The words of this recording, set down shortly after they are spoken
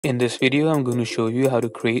In this video, I'm going to show you how to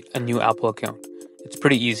create a new Apple account. It's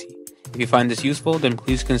pretty easy. If you find this useful, then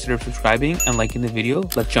please consider subscribing and liking the video.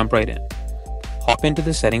 Let's jump right in. Hop into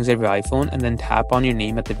the settings of your iPhone and then tap on your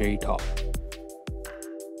name at the very top.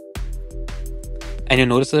 And you'll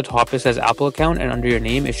notice at the top it says Apple account, and under your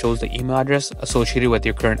name it shows the email address associated with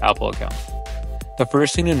your current Apple account. The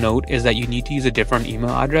first thing to note is that you need to use a different email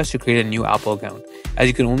address to create a new Apple account, as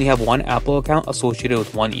you can only have one Apple account associated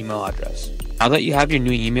with one email address. Now that you have your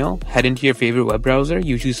new email, head into your favorite web browser,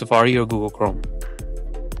 usually Safari or Google Chrome,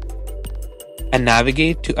 and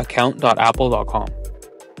navigate to account.apple.com.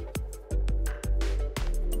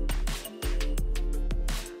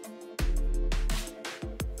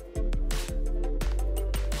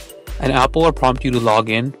 And Apple will prompt you to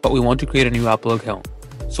log in, but we want to create a new Apple account.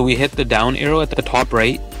 So we hit the down arrow at the top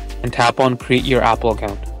right and tap on Create Your Apple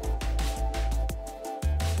Account.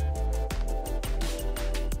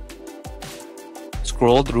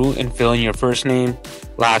 Scroll through and fill in your first name,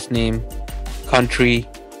 last name, country,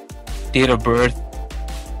 date of birth,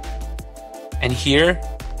 and here,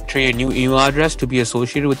 enter your new email address to be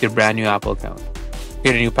associated with your brand new Apple account.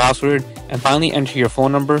 Create a new password, and finally enter your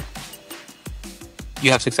phone number. You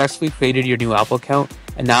have successfully created your new Apple account,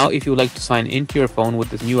 and now if you would like to sign into your phone with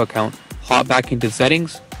this new account, hop back into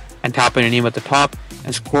settings and tap on your name at the top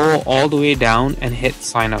and scroll all the way down and hit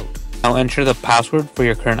sign out. Now enter the password for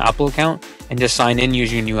your current Apple account and just sign in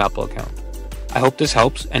using your new Apple account. I hope this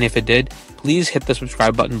helps, and if it did, please hit the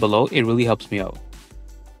subscribe button below. It really helps me out.